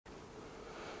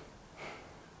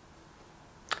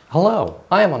Hello,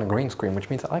 I am on a green screen, which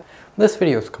means this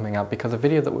video is coming out because a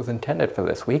video that was intended for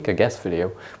this week, a guest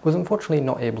video, was unfortunately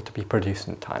not able to be produced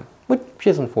in time. Which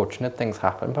is unfortunate, things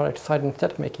happen, but I decided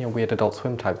instead of making a weird Adult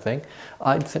Swim type thing,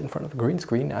 I'd sit in front of a green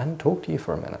screen and talk to you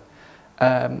for a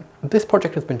minute. This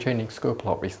project has been changing scope a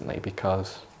lot recently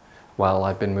because, well,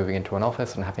 I've been moving into an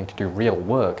office and having to do real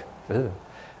work.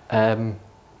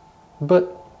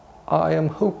 But I am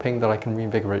hoping that I can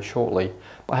reinvigorate shortly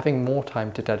by having more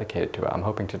time to dedicate it to it. I'm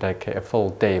hoping to dedicate a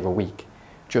full day of a week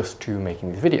just to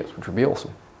making these videos, which would be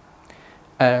awesome.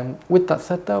 With that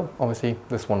said though, obviously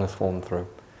this one has fallen through.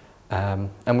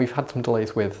 And we've had some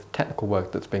delays with technical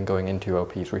work that's been going into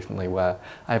OPs recently where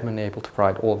I haven't been able to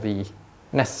provide all the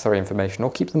necessary information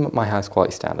or keep them at my highest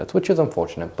quality standards, which is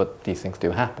unfortunate, but these things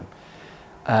do happen.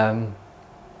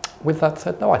 With that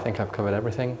said though, I think I've covered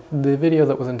everything. The video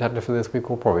that was intended for this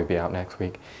week will probably be out next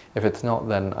week. If it's not,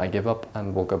 then I give up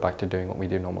and we'll go back to doing what we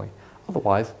do normally.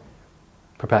 Otherwise,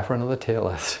 prepare for another tier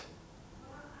list.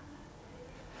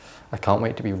 I can't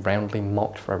wait to be roundly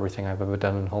mocked for everything I've ever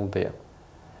done in Hold Dear.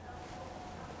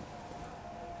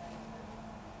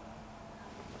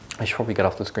 I should probably get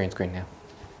off the screen now.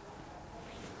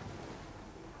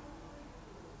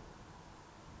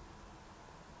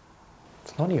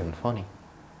 It's not even funny.